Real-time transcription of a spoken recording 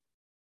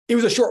It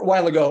was a short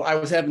while ago. I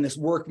was having this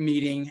work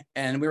meeting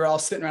and we were all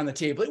sitting around the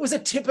table. It was a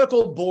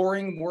typical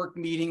boring work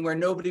meeting where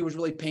nobody was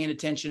really paying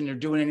attention or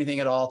doing anything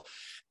at all.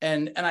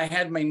 And I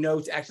had my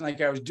notes acting like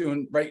I was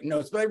writing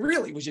notes, but I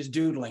really was just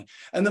doodling.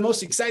 And the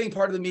most exciting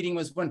part of the meeting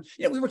was when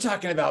we were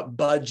talking about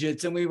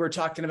budgets and we were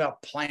talking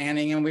about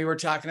planning and we were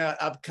talking about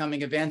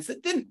upcoming events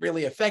that didn't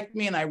really affect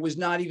me. And I was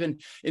not even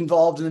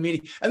involved in the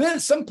meeting. And then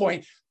at some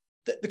point,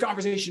 the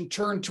conversation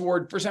turned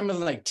toward, for some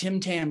reason, like Tim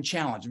Tam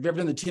Challenge. Have you ever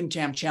done the Tim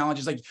Tam Challenge?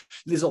 It's like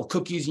these little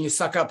cookies and you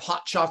suck up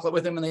hot chocolate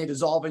with them and they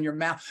dissolve in your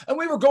mouth. And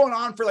we were going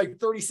on for like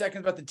 30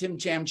 seconds about the Tim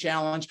Tam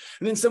Challenge.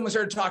 And then someone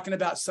started talking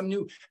about some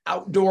new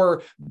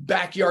outdoor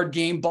backyard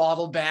game,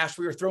 bottle bash.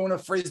 We were throwing a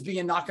Frisbee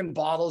and knocking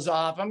bottles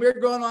off. And we were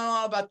going on and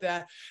on about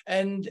that.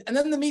 And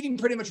then the meeting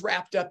pretty much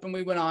wrapped up and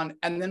we went on.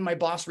 And then my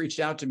boss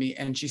reached out to me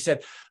and she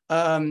said,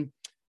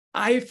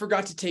 I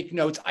forgot to take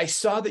notes. I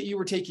saw that you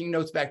were taking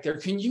notes back there.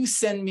 Can you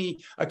send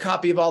me a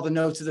copy of all the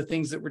notes of the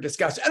things that were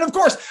discussed? And of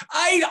course,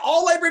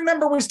 all I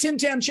remember was Tim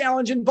Tam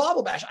Challenge and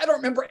Bottle Bash. I don't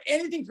remember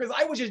anything because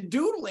I was just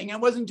doodling. I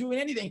wasn't doing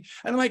anything.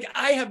 And I'm like,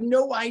 I have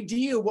no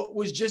idea what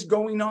was just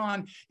going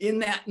on in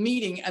that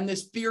meeting. And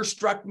this fear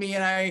struck me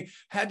and I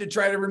had to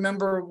try to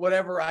remember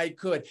whatever I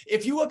could.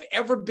 If you have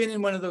ever been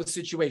in one of those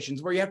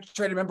situations where you have to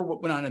try to remember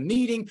what went on in a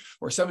meeting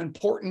or some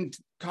important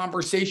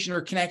conversation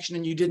or connection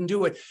and you didn't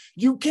do it,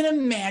 you can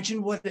imagine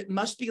what it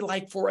must be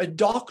like for a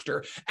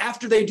doctor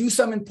after they do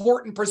some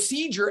important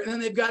procedure and then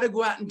they've got to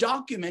go out and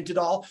document it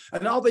all.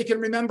 And all they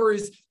can remember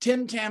is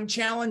Tim Tam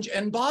Challenge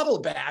and Bottle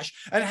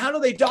Bash. And how do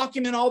they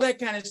document all that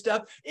kind of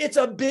stuff? It's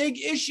a big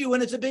issue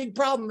and it's a big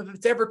problem. If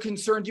it's ever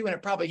concerned you, and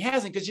it probably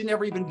hasn't because it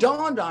never even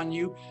dawned on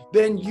you,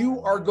 then you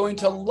are going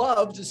to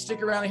love to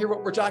stick around and hear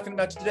what we're talking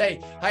about today.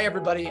 Hi,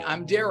 everybody.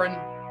 I'm Darin.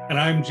 And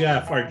I'm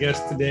Jeff. Our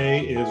guest today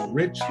is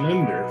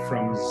Linder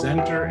from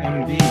Xenter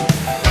MD.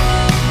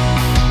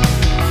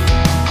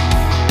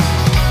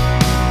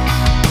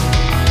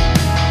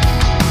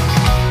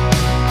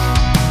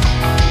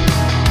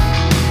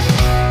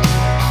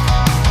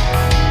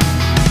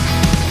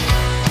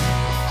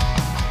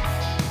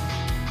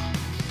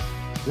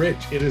 Rich,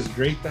 it is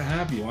great to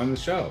have you on the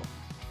show.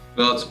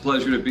 Well, it's a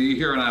pleasure to be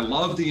here, and I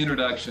love the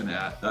introduction,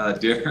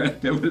 Darin.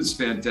 It was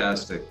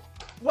fantastic.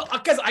 Well,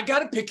 because I got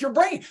to pick your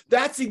brain.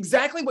 That's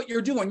exactly what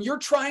you're doing. You're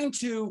trying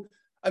to,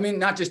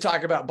 not just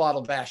talk about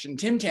Bottle Bash and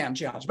Tim Tam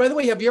Challenge. By the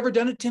way, have you ever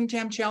done a Tim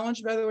Tam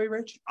Challenge, by the way,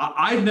 Rich?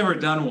 I've never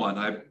done one.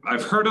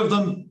 I've heard of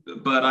them,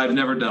 but I've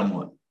never done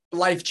one.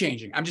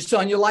 Life-changing. I'm just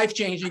telling you,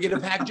 life-changing. You get a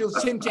package of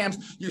Tim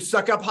Tams, you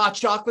suck up hot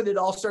chocolate, it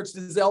all starts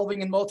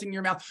dissolving and melting in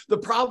your mouth. The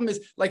problem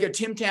is like a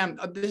Tim Tam,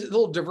 this is a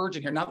little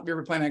divergent here, not that we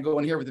were planning on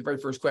going here with the very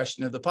first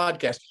question of the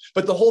podcast,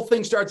 but the whole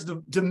thing starts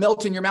to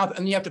melt in your mouth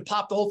and you have to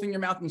pop the whole thing in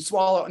your mouth and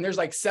swallow. And there's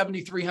like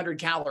 7,300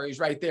 calories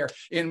right there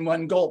in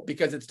one gulp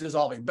because it's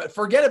dissolving. But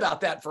forget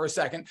about that for a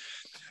second.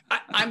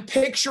 I'm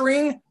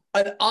picturing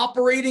an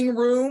operating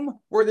room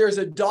where there's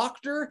a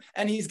doctor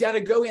and he's got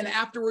to go in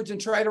afterwards and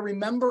try to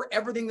remember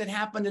everything that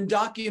happened and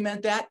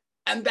document that.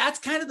 And that's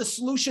kind of the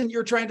solution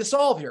you're trying to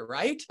solve here,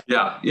 right?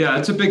 Yeah,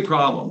 it's a big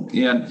problem.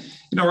 And,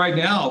 right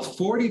now,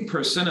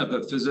 40% of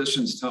a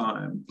physician's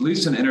time, at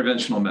least in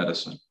interventional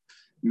medicine,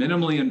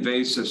 minimally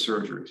invasive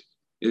surgeries,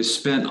 is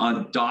spent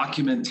on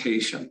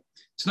documentation.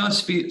 It's not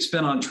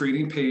spent on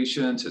treating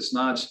patients. It's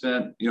not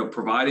spent,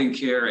 providing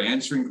care,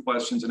 answering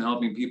questions, and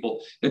helping people.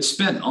 It's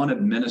spent on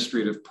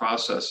administrative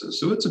processes.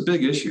 So it's a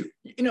big issue.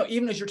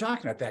 Even as you're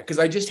talking about that, because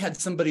I just had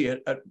somebody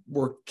at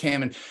work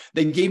came and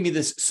they gave me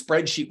this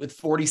spreadsheet with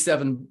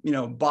 47,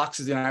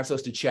 boxes in it I'm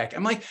supposed to check.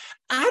 I'm like,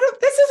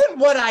 this isn't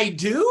what I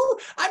do.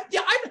 I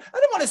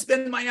don't want to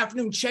spend my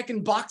afternoon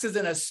checking boxes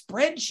in a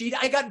spreadsheet.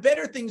 I got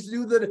better things to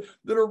do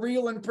that are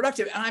real and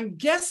productive. And I'm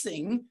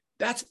guessing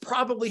that's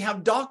probably how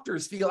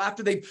doctors feel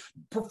after they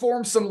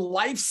perform some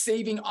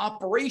life-saving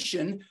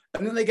operation,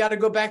 and then they got to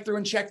go back through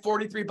and check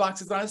 43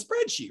 boxes on a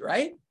spreadsheet,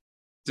 right?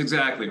 That's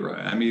exactly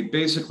right.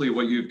 Basically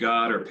what you've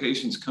got are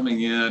patients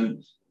coming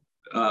in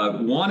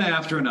one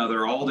after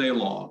another all day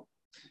long.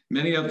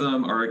 Many of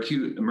them are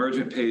acute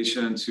emergent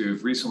patients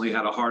who've recently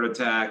had a heart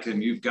attack,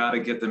 and you've got to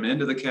get them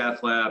into the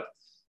cath lab,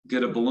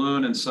 get a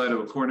balloon inside of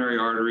a coronary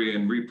artery,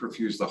 and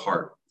reperfuse the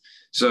heart.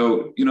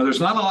 So,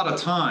 there's not a lot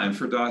of time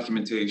for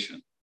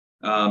documentation.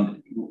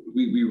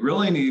 We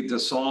really need to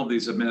solve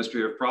these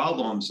administrative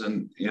problems.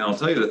 And, I'll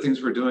tell you the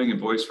things we're doing in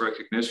voice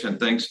recognition,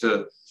 thanks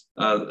to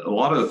a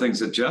lot of the things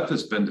that Jeff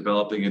has been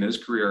developing in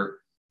his career,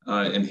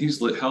 and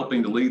he's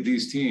helping to lead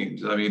these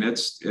teams.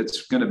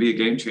 It's going to be a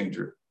game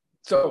changer.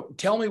 So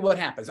tell me what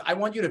happens. I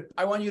want you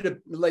to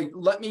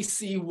let me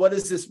see, what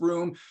is this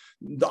room,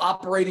 the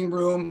operating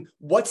room,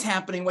 what's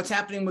happening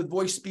with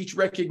voice speech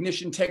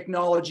recognition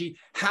technology?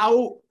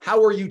 How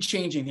are you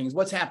changing things?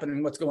 What's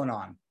happening? What's going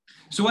on?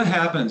 So what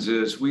happens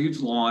is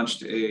we've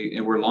launched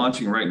and we're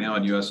launching right now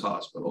in U.S.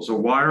 hospitals, a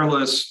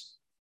wireless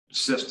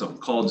system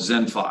called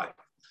Zenfi.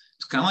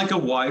 It's kind of like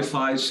a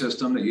Wi-Fi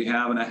system that you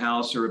have in a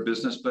house or a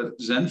business, but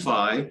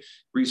Zenfi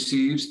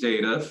receives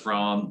data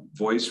from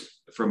voice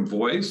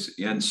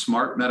and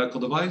smart medical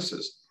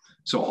devices.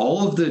 So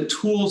all of the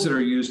tools that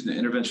are used in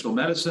interventional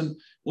medicine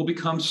will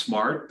become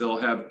smart. They'll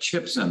have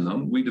chips in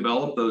them. We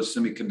develop those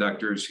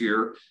semiconductors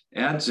here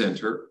at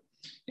Xenter.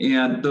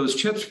 And those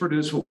chips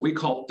produce what we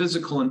call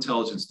physical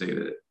intelligence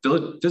data.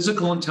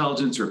 Physical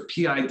intelligence, or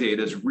PI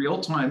data, is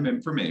real-time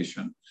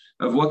information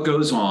of what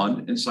goes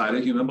on inside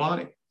a human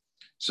body.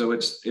 So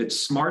it's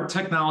smart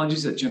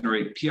technologies that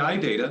generate PI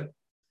data,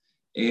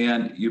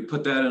 and you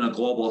put that in a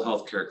global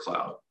healthcare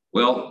cloud.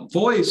 Well,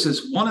 voice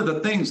is one of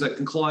the things that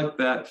can collect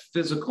that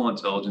physical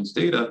intelligence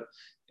data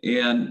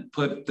and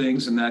put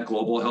things in that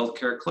global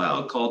healthcare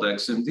cloud called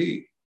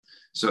XMD.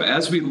 So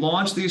as we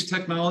launch these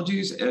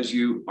technologies, as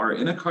you are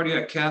in a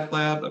cardiac cath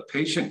lab, a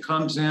patient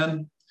comes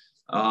in,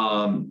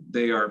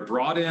 they are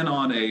brought in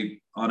on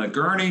a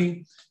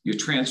gurney, you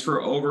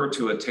transfer over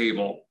to a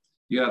table.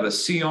 You have a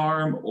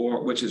C-arm,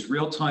 which is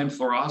real-time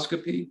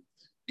fluoroscopy,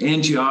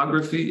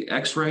 angiography,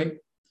 X-ray,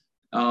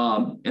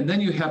 and then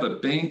you have a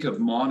bank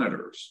of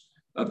monitors,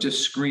 of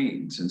just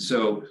screens. And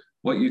so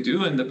what you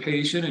do in the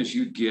patient is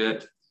you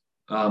get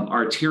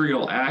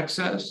arterial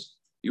access.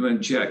 You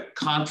inject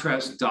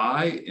contrast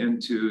dye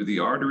into the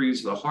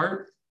arteries of the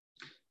heart.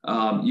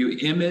 You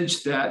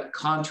image that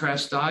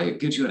contrast dye. It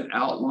gives you an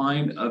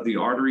outline of the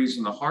arteries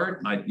in the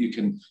heart. And you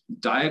can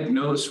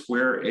diagnose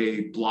where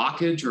a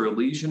blockage or a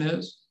lesion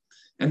is.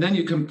 And then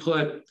you can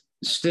put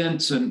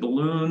stents and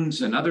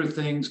balloons and other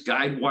things,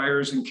 guide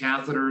wires and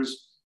catheters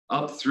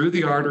up through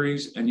the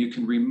arteries. And you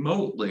can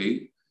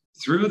remotely,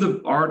 through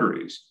the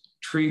arteries,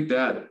 treat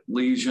that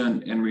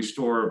lesion and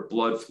restore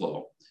blood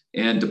flow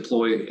and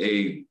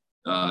deploy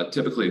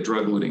typically a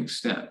drug-eluting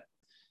stent.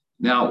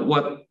 Now,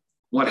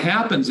 what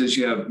happens is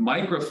you have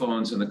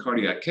microphones in the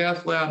cardiac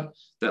cath lab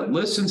that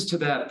listens to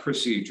that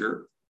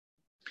procedure,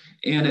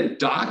 and it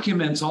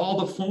documents all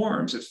the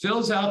forms. It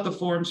fills out the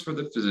forms for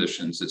the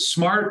physicians. It's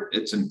smart,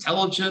 it's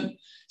intelligent,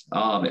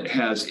 it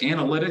has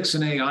analytics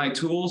and AI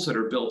tools that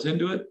are built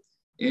into it,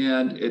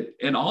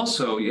 and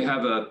also you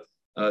have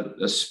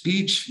a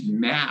speech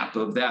map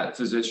of that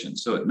physician,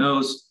 so it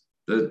knows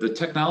the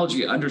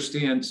technology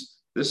understands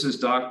this is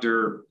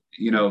Dr.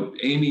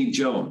 Amy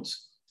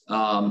Jones,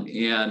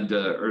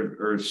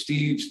 or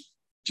Steve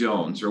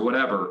Jones or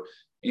whatever,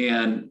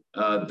 and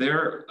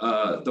they're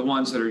the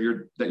ones that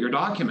you're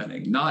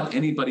documenting, not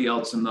anybody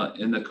else in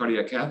the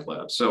cardiac cath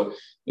lab. So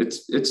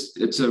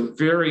it's a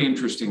very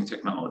interesting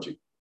technology.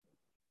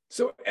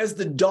 So as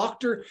the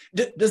doctor,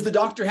 does the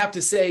doctor have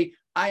to say,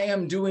 I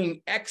am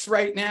doing X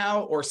right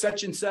now, or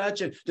such and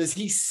such? And does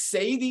he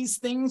say these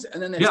things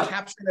and then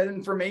capture that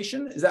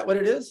information? Is that what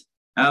it is?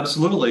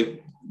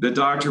 Absolutely. The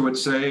doctor would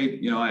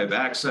say, I have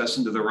access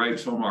into the right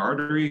femoral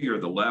artery or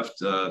the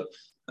left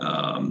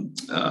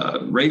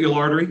radial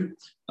artery.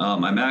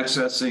 I'm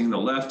accessing the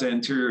left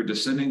anterior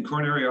descending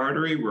coronary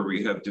artery where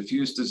we have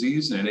diffuse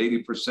disease and an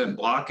 80%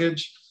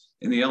 blockage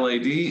in the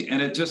LAD.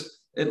 And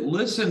it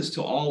listens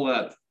to all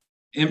that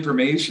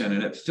information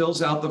and it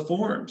fills out the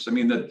forms. I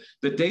mean,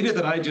 the data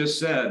that I just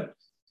said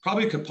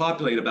probably could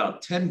populate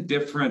about 10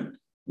 different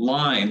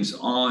lines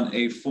on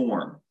a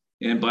form.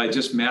 And by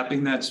just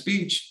mapping that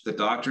speech, the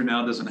doctor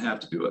now doesn't have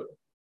to do it.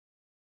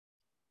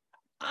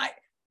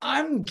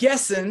 I'm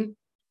guessing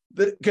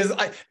that, because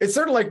it's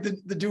sort of like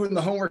the doing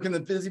the homework and the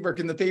busy work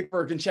and the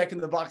paperwork and checking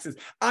the boxes.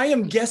 I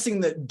am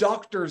guessing that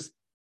doctors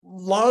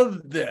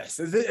love this.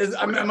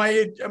 Am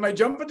I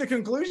jumping to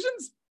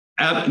conclusions?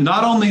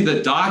 Not only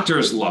the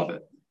doctors love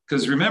it,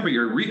 because remember,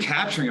 you're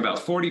recapturing about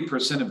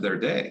 40% of their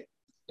day,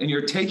 and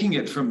you're taking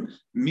it from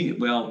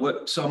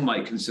what some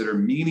might consider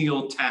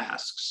menial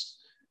tasks,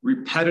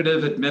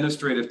 repetitive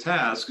administrative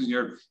tasks, and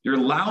you're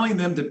allowing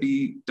them to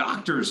be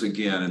doctors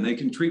again, and they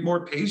can treat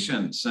more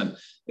patients. And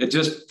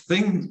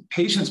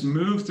patients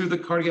move through the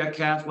cardiac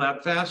cath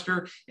lab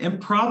faster,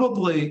 and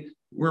probably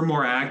we're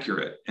more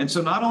accurate. And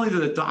so not only do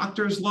the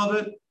doctors love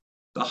it,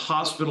 the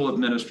hospital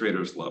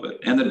administrators love it,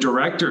 and the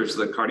directors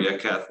of the cardiac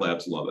cath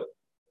labs love it.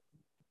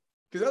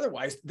 Because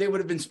otherwise they would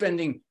have been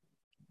spending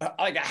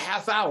like a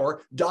half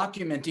hour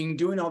documenting,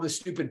 doing all this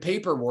stupid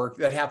paperwork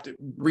that have to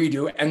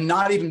redo and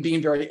not even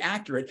being very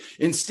accurate.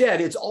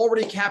 Instead, it's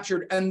already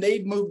captured and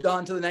they've moved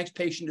on to the next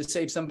patient to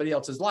save somebody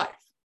else's life.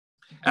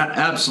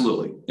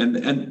 Absolutely.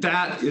 And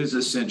that is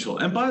essential.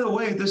 And by the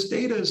way, this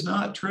data is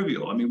not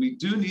trivial. I mean, we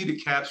do need to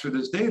capture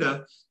this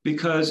data,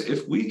 because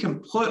if we can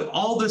put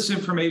all this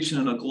information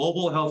in a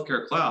global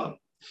healthcare cloud,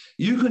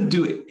 you can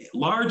do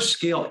large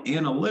scale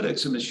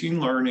analytics and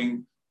machine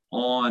learning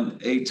on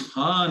a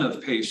ton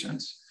of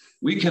patients.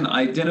 We can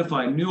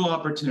identify new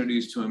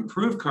opportunities to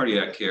improve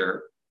cardiac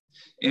care,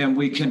 and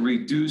we can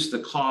reduce the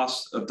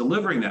cost of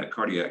delivering that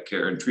cardiac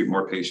care and treat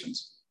more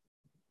patients.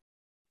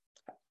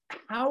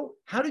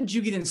 How did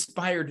you get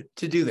inspired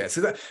to do this?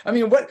 I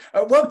mean,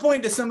 at what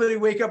point does somebody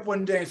wake up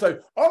one day and say,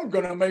 I'm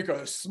going to make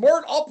a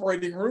smart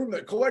operating room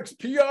that collects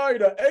PI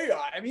to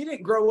AI? I mean, you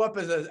didn't grow up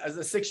as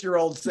a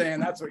 6-year-old saying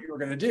that's what you were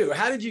going to do.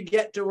 How did you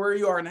get to where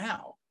you are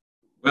now?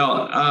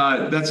 Well,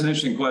 that's an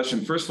interesting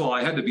question. First of all,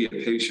 I had to be a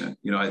patient.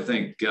 I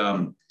think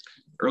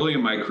early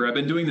in my career, I've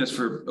been doing this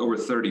for over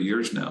 30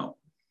 years now.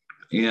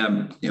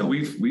 And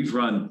we've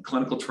run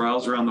clinical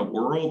trials around the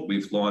world.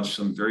 We've launched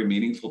some very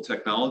meaningful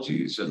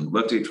technologies in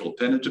left atrial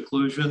appendage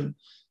occlusion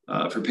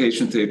for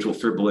patients with atrial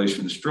fibrillation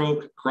and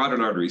stroke, carotid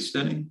artery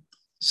stenting,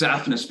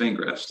 saphenous vein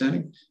graft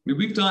stenting. I mean,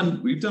 we've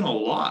done a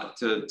lot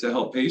to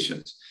help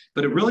patients,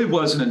 but it really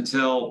wasn't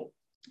until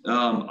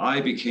I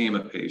became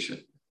a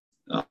patient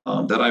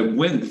that I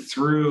went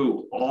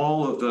through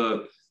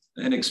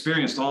and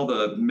experienced all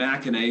the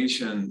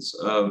machinations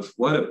of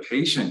what a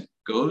patient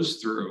goes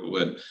through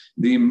and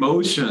the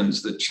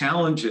emotions, the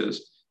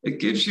challenges. It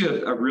gives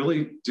you a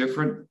really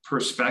different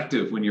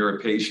perspective when you're a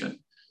patient.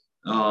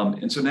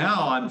 And so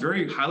now I'm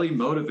very highly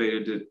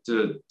motivated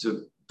to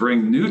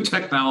bring new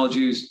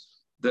technologies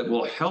that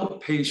will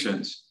help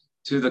patients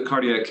to the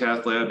cardiac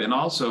cath lab and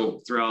also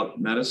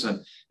throughout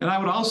medicine. And I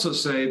would also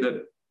say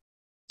that,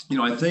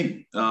 I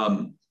think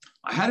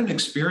I had an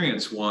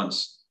experience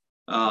once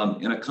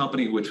in a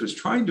company which was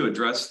trying to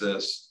address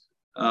this.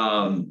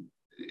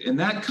 In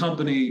that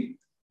company,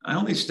 I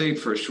only stayed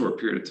for a short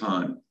period of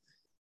time.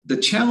 The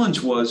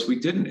challenge was we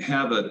didn't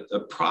have a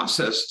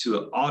process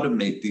to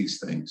automate these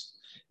things.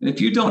 And if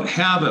you don't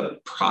have a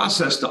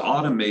process to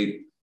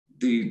automate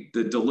the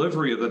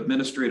delivery of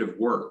administrative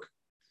work,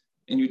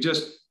 and you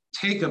just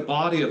take a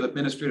body of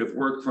administrative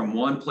work from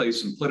one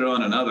place and put it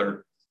on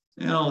another,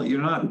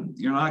 you're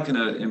not going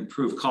to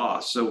improve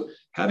costs. So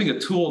having a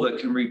tool that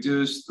can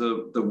reduce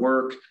the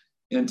work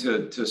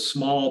into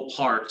small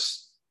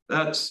parts,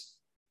 that's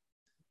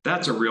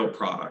a real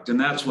product. And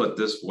that's what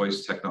this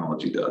voice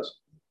technology does.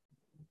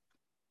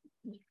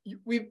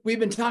 We've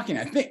been talking,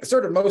 I think,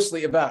 sort of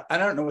mostly about, I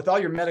don't know, with all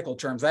your medical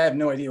terms, I have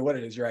no idea what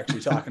it is you're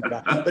actually talking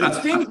about. But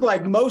it seems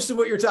like most of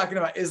what you're talking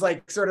about is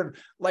like sort of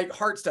like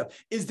heart stuff.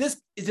 Does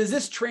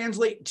this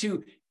translate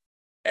to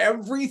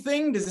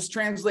everything? Does this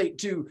translate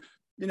to,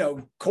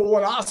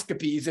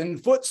 colonoscopies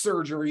and foot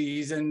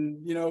surgeries and,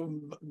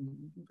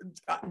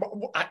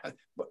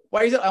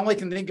 why is it I only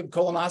can think of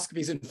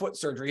colonoscopies and foot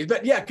surgeries?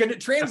 But yeah, can it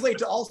translate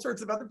to all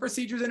sorts of other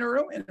procedures in a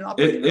room? In an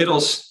operating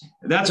room?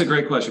 That's a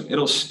great question.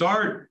 It'll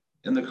start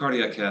in the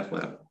cardiac cath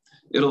lab.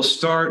 It'll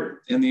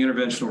start in the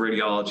interventional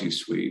radiology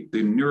suite,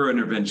 the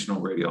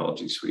neurointerventional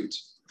radiology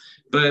suites,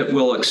 but it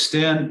will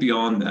extend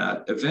beyond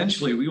that.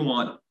 Eventually, we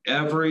want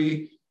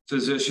every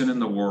physician in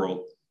the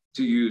world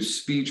to use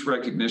speech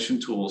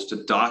recognition tools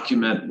to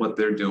document what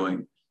they're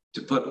doing,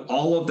 to put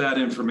all of that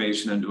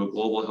information into a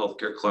global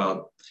healthcare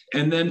cloud,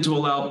 and then to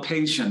allow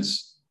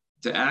patients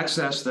to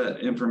access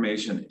that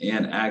information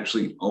and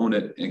actually own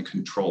it and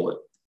control it.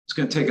 It's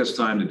going to take us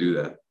time to do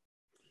that.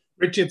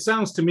 Rich, it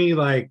sounds to me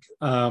like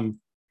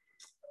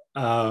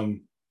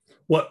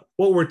what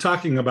we're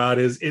talking about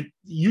is it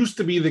used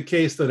to be the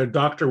case that a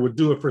doctor would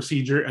do a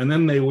procedure and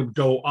then they would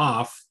go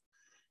off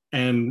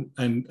and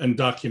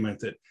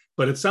document it.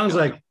 But it sounds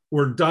like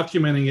we're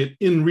documenting it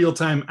in real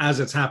time as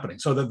it's happening,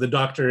 so that the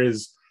doctor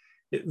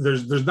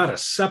there's not a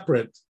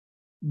separate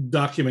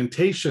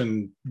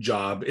documentation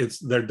job.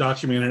 They're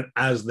documenting it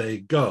as they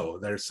go.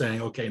 They're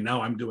saying, okay,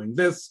 now I'm doing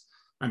this,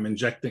 I'm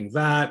injecting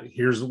that.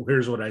 Here's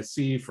what I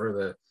see for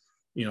the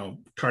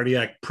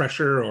cardiac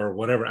pressure or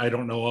whatever. I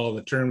don't know all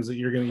the terms that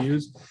you're going to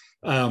use,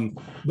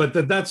 but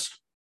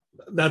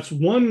that's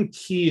one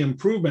key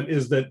improvement,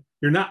 is that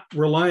you're not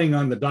relying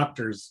on the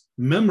doctor's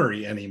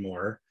memory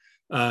anymore.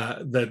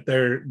 That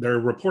they're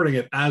reporting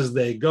it as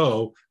they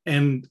go,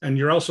 and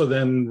you're also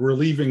then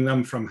relieving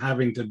them from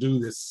having to do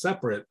this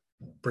separate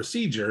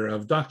procedure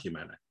of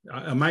documenting.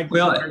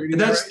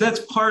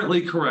 That's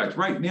partly correct.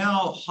 Right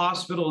now,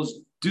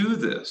 hospitals do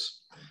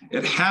this.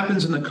 It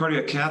happens in the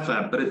cardiac cath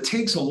lab, but it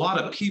takes a lot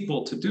of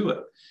people to do it.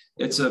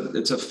 It's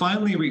a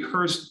finely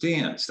rehearsed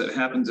dance that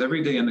happens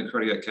every day in the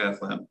cardiac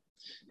cath lab,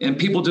 and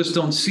people just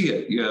don't see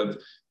it. You have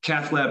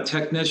cath lab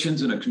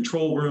technicians in a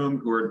control room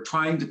who are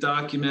trying to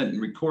document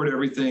and record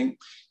everything.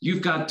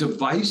 You've got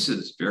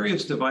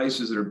various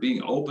devices that are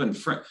being opened,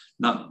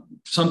 not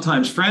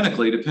sometimes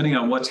frantically, depending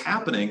on what's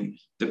happening,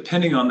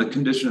 depending on the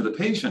condition of the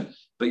patient,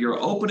 but you're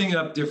opening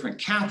up different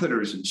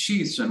catheters and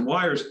sheaths and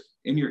wires,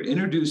 and you're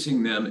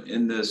introducing them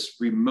in this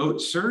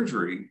remote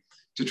surgery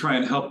to try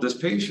and help this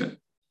patient.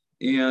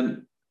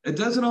 And it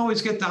doesn't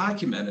always get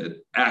documented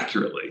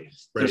accurately.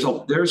 Right.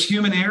 There's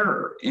human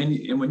error.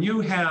 And when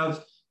you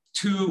have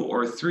 2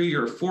 or 3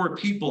 or 4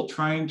 people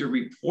trying to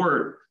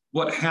report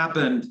what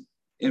happened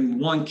in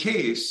one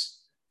case,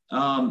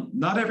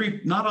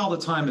 not all the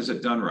time is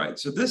it done right.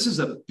 So this is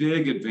a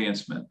big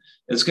advancement.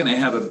 It's going to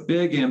have a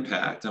big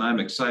impact, and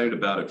I'm excited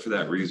about it for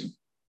that reason.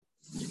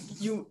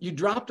 You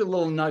dropped a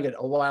little nugget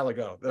a while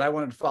ago that I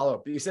wanted to follow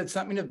up. You said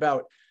something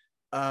about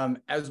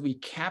as we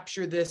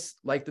capture this,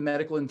 like the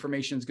medical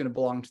information is going to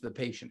belong to the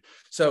patient.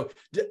 So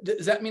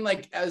does that mean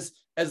like as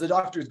the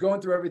doctor is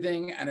going through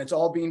everything and it's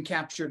all being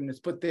captured and it's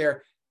put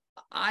there,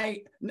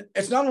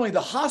 it's not only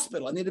the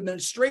hospital and the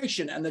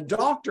administration and the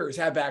doctors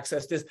have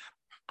access to this.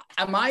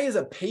 Am I as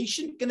a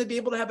patient going to be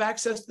able to have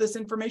access to this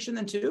information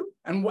then too?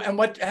 And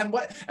what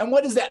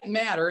does that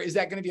matter? Is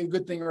that going to be a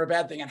good thing or a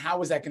bad thing? And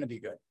how is that going to be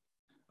good?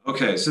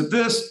 Okay, so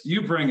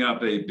you bring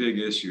up a big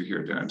issue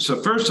here, Darin.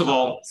 So first of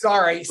all,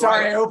 sorry,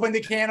 I opened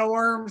the can of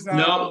worms.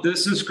 No,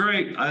 this is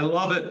great. I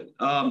love it.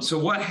 So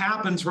what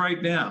happens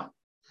right now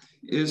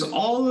is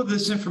all of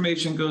this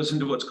information goes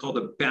into what's called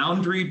a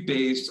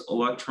boundary-based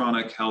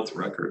electronic health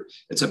record.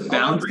 It's a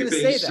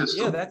boundary-based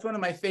system. Yeah, that's one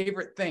of my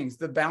favorite things,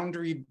 the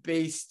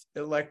boundary-based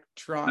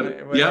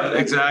electronic. Yeah,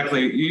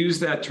 exactly. You use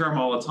that term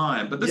all the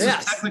time, but this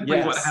is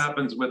technically what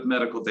happens with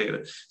medical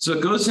data. So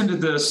it goes into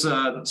this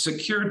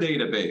secure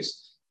database.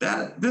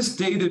 This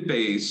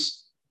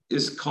database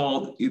is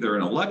called either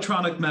an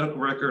electronic medical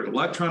record,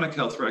 electronic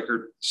health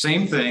record,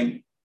 same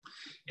thing.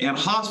 And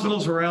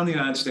hospitals around the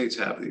United States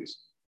have these.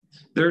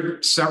 There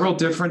are several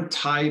different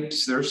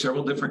types. There are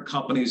several different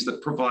companies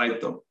that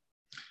provide them,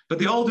 but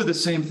they all do the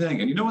same thing.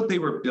 And you know what they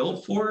were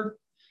built for?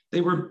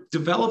 They were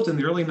developed in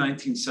the early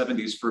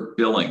 1970s for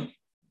billing.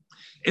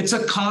 It's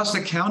a cost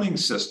accounting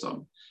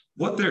system.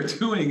 What they're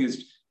doing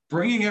is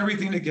bringing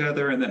everything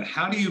together, and then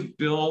how do you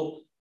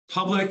bill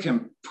public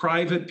and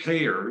private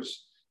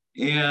payers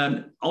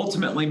and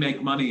ultimately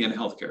make money in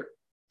healthcare?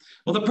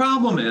 Well, the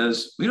problem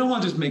is we don't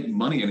want to just make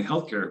money in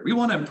healthcare. We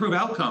want to improve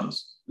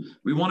outcomes.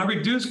 We want to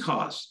reduce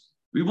costs.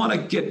 We want to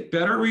get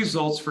better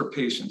results for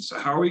patients. So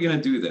how are we going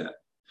to do that?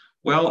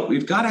 Well,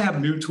 we've got to have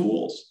new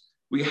tools.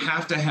 We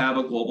have to have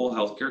a global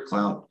healthcare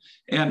cloud.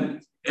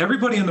 And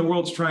everybody in the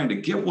world's trying to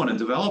get one and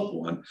develop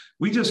one.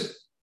 We just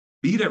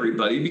beat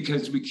everybody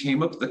because we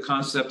came up with the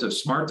concept of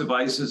smart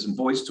devices and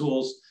voice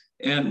tools,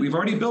 and we've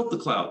already built the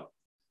cloud.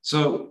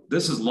 So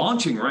this is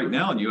launching right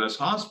now in US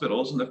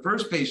hospitals, and the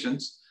first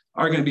patients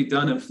are going to be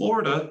done in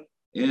Florida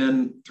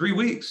in 3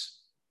 weeks.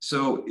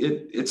 So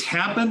it's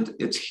happened,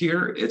 it's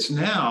here, it's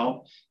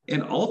now,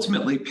 and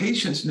ultimately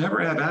patients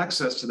never have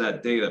access to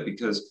that data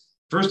because,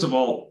 first of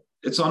all,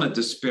 it's on a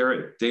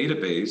disparate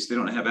database. They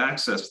don't have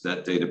access to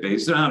that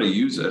database. They don't know how to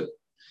use it.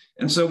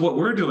 And so what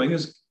we're doing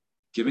is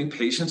giving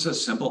patients a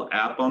simple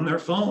app on their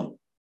phone.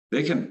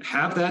 They can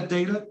have that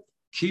data,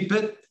 keep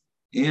it,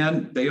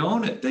 and they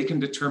own it. They can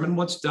determine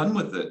what's done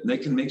with it. And they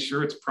can make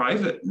sure it's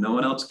private. No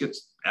one else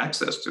gets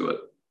access to it.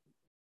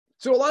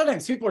 So a lot of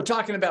times people are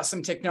talking about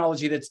some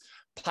technology that's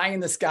pie in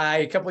the sky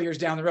a couple of years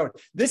down the road.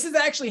 This is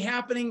actually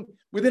happening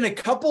within a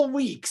couple of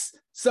weeks.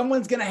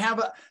 Someone's going to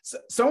have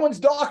someone's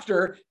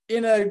doctor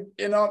in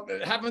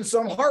having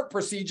some heart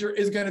procedure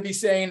is going to be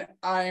saying,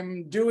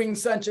 I'm doing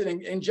such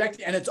an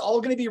injecting, and it's all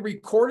going to be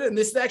recorded. And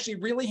this is actually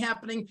really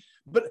happening.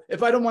 But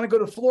if I don't want to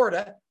go to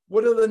Florida,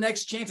 what are the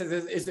next chances?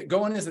 Is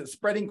it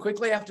spreading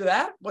quickly after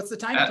that? What's the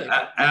timetable?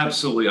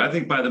 Absolutely. I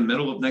think by the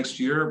middle of next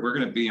year, we're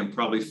going to be in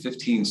probably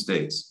 15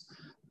 states.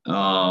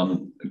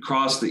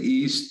 Across the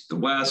East, the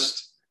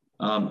West,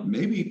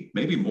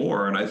 maybe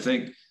more. And I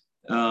think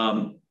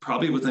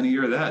probably within a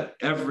year of that,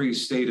 every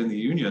state in the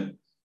union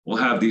will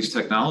have these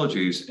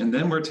technologies, and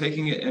then we're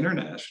taking it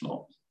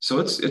international. So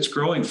it's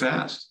growing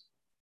fast.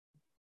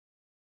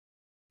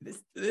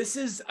 This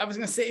is, I was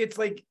going to say, it's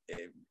like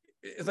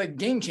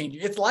game changing.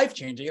 It's life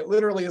changing. It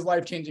literally is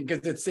life changing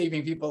because it's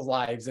saving people's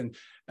lives, and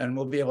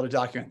we'll be able to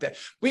document that.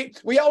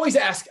 We always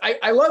ask.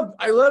 I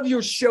love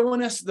you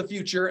showing us the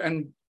future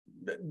and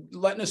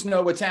letting us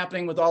know what's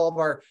happening with all of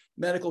our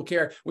medical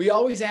care. We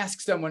always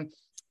ask someone,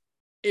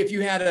 if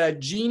you had a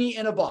genie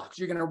in a box,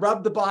 you're going to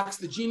rub the box,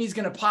 the genie's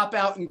going to pop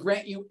out and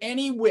grant you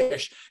any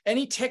wish,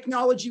 any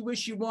technology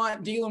wish you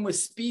want, dealing with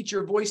speech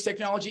or voice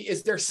technology.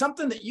 Is there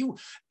something that you,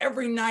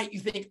 every night you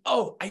think,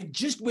 oh, I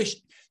just wish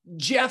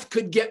Jeff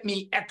could get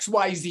me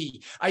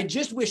XYZ. I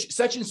just wish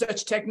such and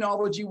such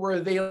technology were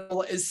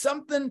available. Is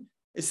something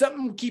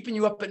keeping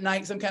you up at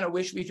night, some kind of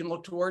wish we can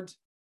look towards?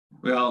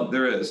 Well,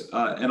 there is.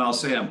 And I'll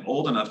say I'm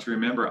old enough to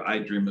remember I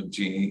Dream of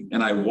Jeannie,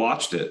 and I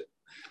watched it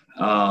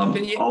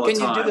Can you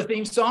do the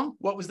theme song?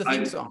 What was the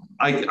theme song?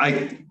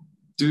 I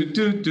do.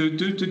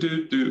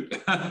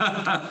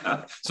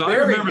 So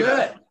Very I remember good.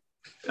 that.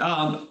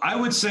 I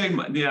would say,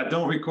 yeah,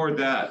 don't record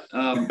that.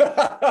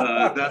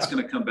 That's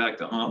going to come back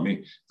to haunt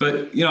me.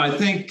 But, I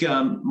think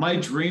my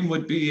dream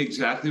would be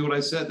exactly what I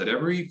said, that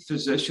every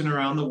physician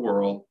around the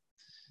world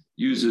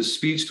uses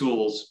speech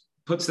tools,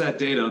 puts that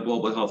data in a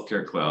global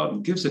healthcare cloud,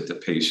 and gives it to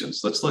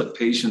patients. Let's let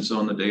patients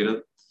own the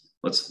data.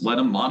 Let's let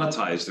them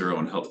monetize their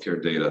own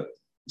healthcare data.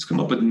 Let's come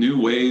up with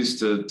new ways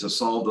to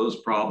solve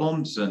those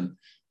problems. And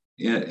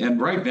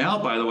right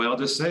now, by the way, I'll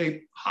just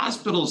say,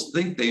 hospitals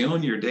think they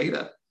own your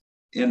data,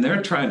 and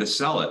they're trying to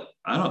sell it.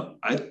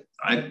 I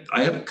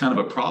have kind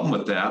of a problem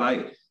with that.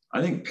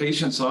 I think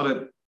patients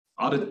ought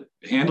to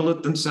handle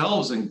it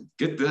themselves and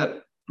get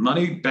that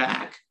money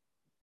back.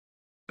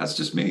 That's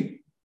just me.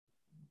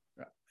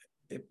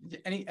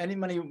 Any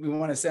money we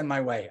want to send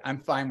my way, I'm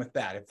fine with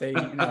that. If they,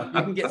 if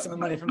you can get some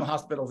money from the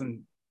hospitals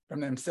and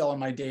from them selling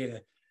my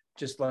data,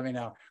 just let me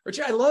know.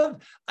 Richard, I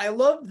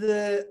love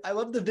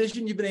the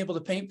vision you've been able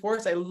to paint for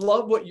us. I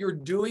love what you're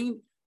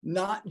doing,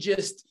 not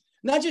just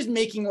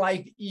making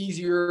life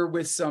easier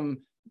with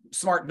some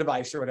smart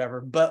device or whatever,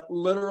 but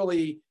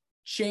literally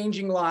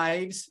changing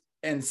lives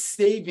and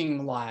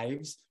saving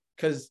lives,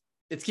 because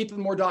It's keeping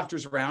more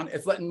doctors around.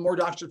 It's letting more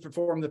doctors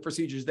perform the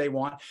procedures they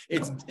want.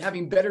 It's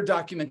having better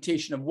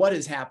documentation of what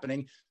is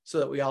happening so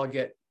that we all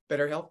get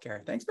better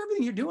healthcare. Thanks for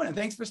everything you're doing. And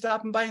thanks for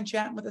stopping by and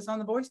chatting with us on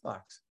the Voice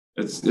Box.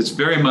 It's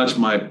very much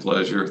my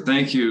pleasure.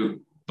 Thank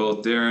you,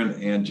 both Darin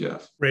and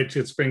Jeff. Rich,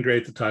 it's been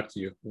great to talk to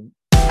you.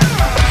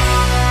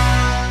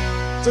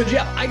 So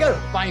Jeff, I got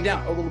to find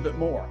out a little bit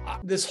more.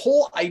 This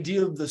whole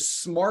idea of the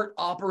smart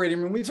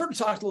operating room, we've sort of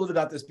talked a little bit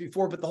about this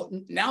before, but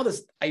now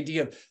this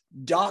idea of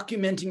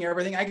documenting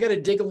everything, I got to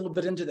dig a little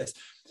bit into this.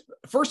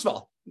 First of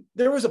all,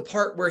 there was a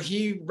part where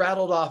he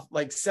rattled off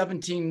like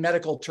 17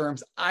 medical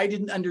terms. I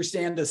didn't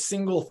understand a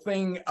single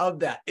thing of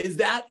that. Is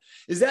that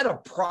a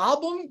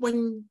problem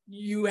when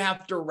you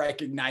have to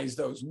recognize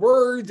those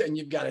words and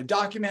you've got to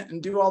document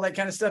and do all that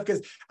kind of stuff?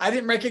 Because I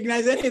didn't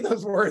recognize any of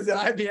those words and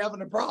I'd be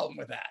having a problem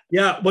with that.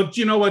 Yeah, but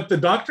you know what? The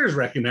doctors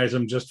recognize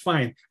them just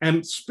fine.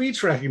 And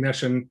speech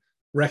recognition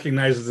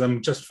recognizes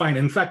them just fine.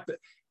 In fact,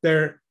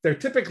 they're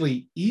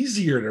typically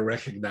easier to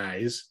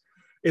recognize.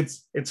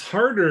 It's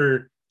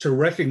harder to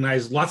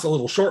recognize lots of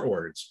little short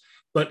words.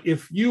 But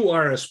if you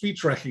are a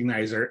speech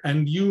recognizer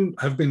and you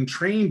have been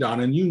trained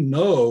on and you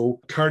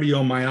know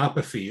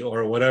cardiomyopathy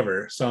or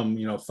whatever, some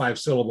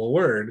 5-syllable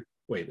word,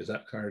 wait, is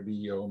that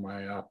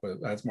cardiomyopathy?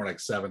 That's more like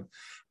 7.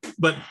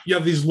 But you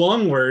have these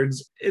long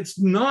words, it's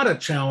not a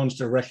challenge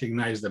to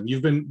recognize them.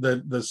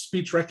 The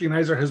speech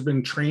recognizer has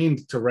been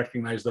trained to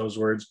recognize those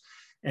words,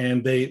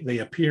 and they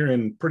appear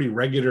in pretty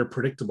regular,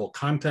 predictable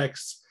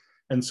contexts.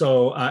 And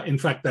so in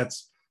fact,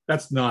 that's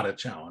not a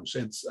challenge.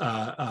 It's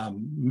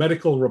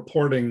medical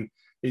reporting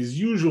is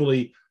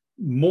usually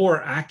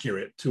more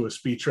accurate to a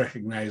speech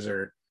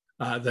recognizer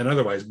than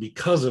otherwise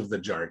because of the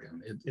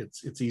jargon.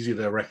 It's easy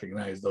to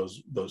recognize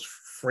those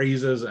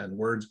phrases and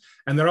words,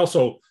 and they're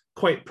also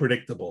quite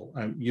predictable.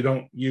 You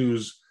don't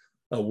use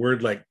a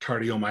word like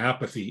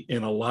cardiomyopathy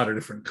in a lot of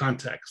different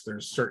contexts.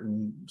 There's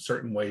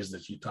certain ways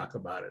that you talk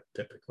about it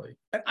typically.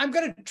 I'm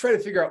going to try to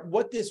figure out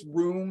what this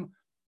room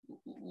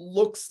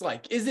looks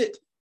like. Is it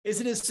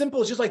as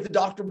simple as just like the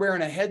doctor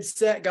wearing a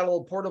headset, got a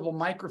little portable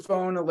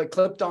microphone like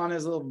clipped on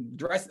his little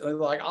dress,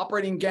 like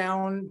operating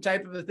gown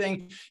type of a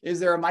thing? Is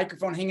there a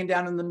microphone hanging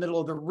down in the middle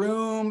of the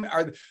room?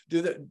 How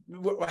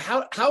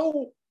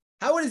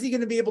is he going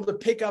to be able to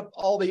pick up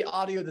all the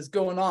audio that's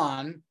going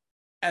on?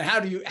 And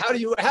how do you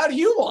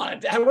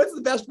want it? What's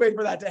the best way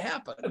for that to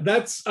happen?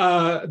 That's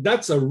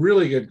a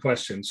really good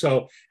question.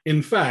 So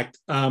in fact,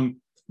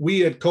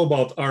 we at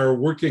Cobalt are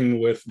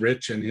working with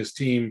Rich and his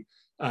team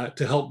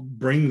to help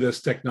bring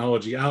this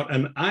technology out.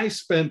 And I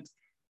spent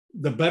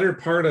the better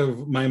part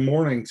of my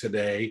morning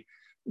today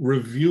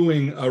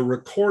reviewing a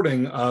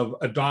recording of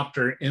a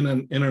doctor in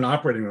an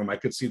operating room. I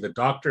could see the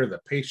doctor, the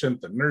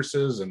patient, the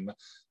nurses, and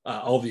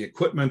all the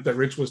equipment that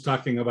Rich was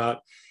talking about.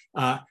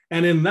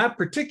 And in that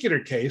particular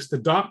case, the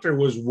doctor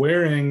was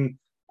wearing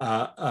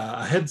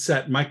a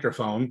headset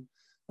microphone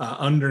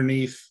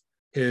underneath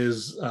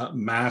his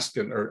mask,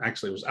 or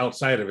actually it was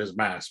outside of his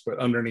mask, but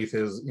underneath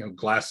his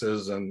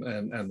glasses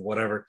and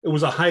whatever. It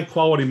was a high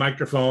quality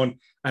microphone,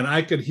 and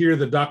I could hear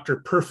the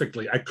doctor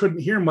perfectly. I couldn't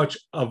hear much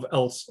of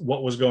else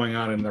what was going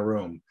on in the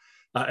room.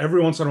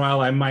 Every once in a while,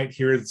 I might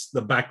hear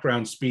the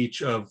background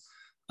speech of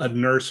a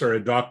nurse or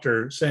a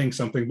doctor saying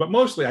something, but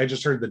mostly I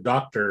just heard the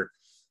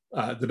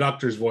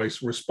doctor's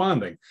voice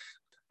responding.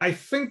 I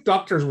think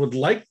doctors would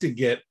like to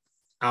get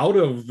out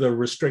of the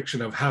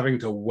restriction of having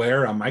to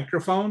wear a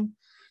microphone.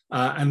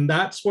 And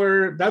that's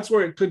where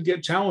it could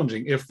get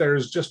challenging if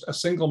there's just a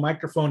single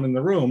microphone in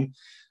the room,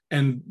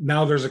 and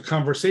now there's a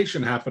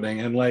conversation happening,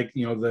 and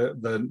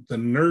the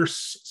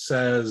nurse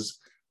says,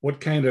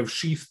 "What kind of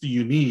sheath do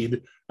you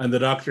need?" and the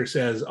doctor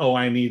says, "Oh,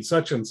 I need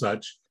such and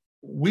such."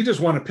 We just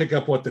want to pick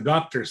up what the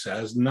doctor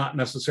says, not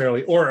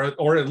necessarily,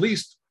 or at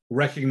least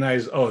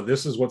recognize, oh,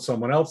 this is what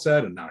someone else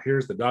said, and now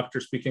here's the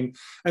doctor speaking.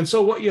 And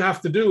so what you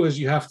have to do is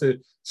you have to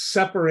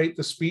separate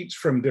the speech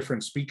from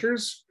different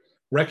speakers.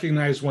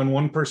 Recognize when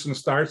one person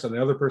starts and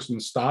the other person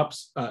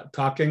stops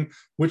talking,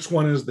 which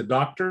one is the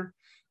doctor,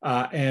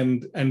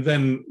 and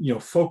then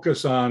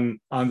focus on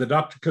the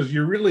doctor, because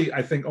you're really,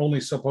 I think,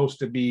 only supposed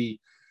to be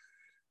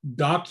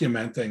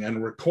documenting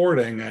and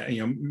recording,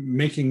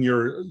 making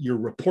your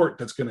report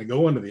that's going to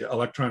go into the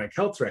electronic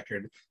health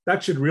record.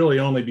 That should really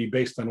only be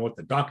based on what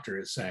the doctor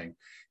is saying.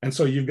 And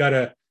so you've got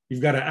to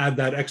add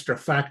that extra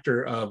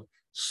factor of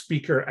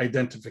speaker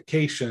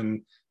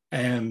identification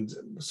and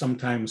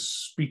sometimes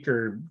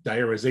speaker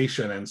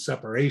diarization and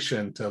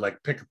separation to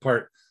pick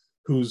apart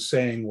who's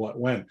saying what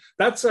when.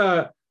 That's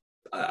a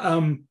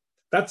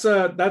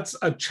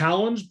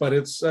challenge, but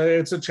it's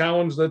a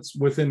challenge that's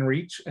within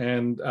reach,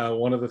 and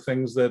one of the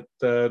things that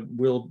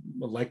we'll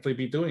likely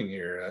be doing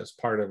here as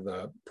part of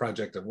the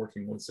project of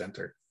working with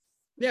Xenter.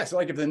 Yeah, so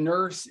if the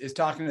nurse is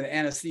talking to the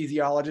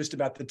anesthesiologist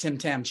about the Tim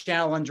Tam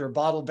challenge or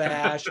bottle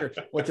bash or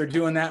what they're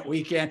doing that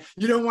weekend,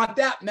 you don't want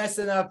that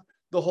messing up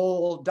the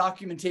whole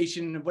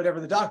documentation of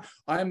whatever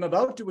I'm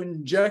about to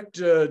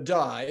inject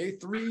dye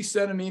 3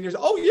 centimeters.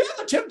 Oh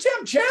yeah, Tim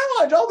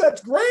challenge. Oh,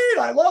 that's great.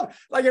 I love it.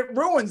 Like, it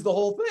ruins the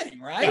whole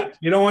thing, right? Yeah.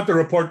 You don't want the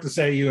report to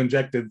say you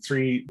injected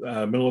 3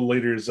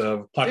 milliliters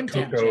of hot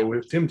cocoa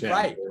with Tim Tam.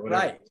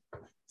 Right.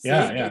 See,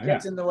 it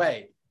gets in the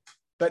way.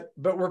 But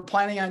we're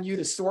planning on you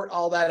to sort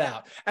all that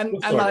out.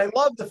 And I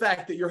love the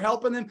fact that you're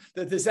helping them,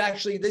 that this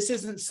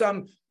isn't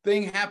some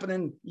thing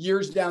happening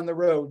years down the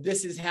road.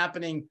 This is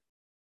happening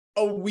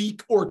a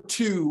week or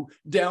 2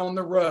 down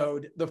the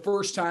road, the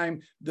first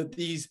time that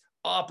these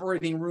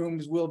operating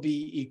rooms will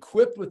be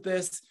equipped with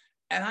this.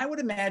 And I would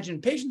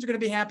imagine patients are going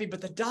to be happy,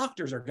 but the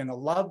doctors are going to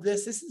love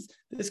this.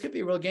 This could be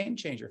a real game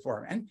changer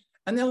for them.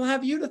 And they'll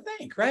have you to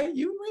thank, right?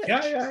 You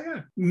and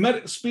Rich.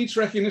 Yeah. Speech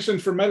recognition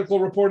for medical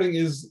reporting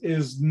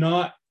is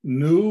not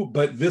new,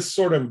 but this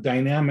sort of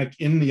dynamic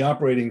in the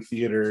operating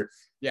theater,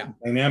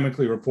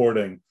 dynamically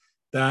reporting,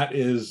 that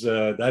is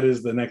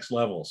the next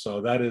level. So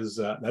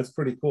that's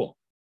pretty cool.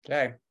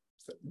 Okay,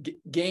 so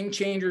game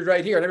changers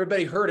right here, and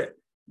everybody heard it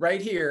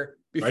right here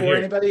before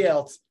anybody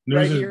else. News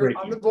right here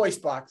breaking. On the voice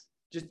box.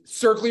 Just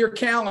circle your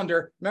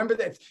calendar. Remember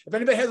that if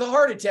anybody has a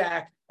heart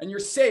attack and you're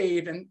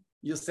saved, and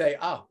you'll say,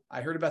 "Oh,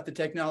 I heard about the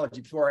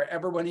technology before I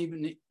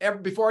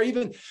before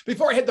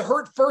I had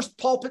the first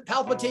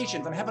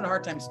palpitations." I'm having a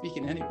hard time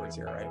speaking any words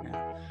here right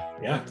now.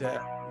 Yeah.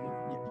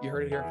 But, you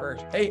heard it here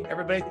first. Hey,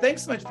 everybody,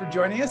 thanks so much for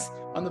joining us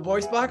on the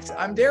Voice Box.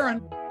 I'm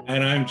Darin.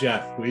 And I'm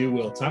Jeff. We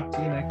will talk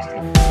to you next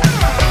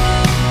time.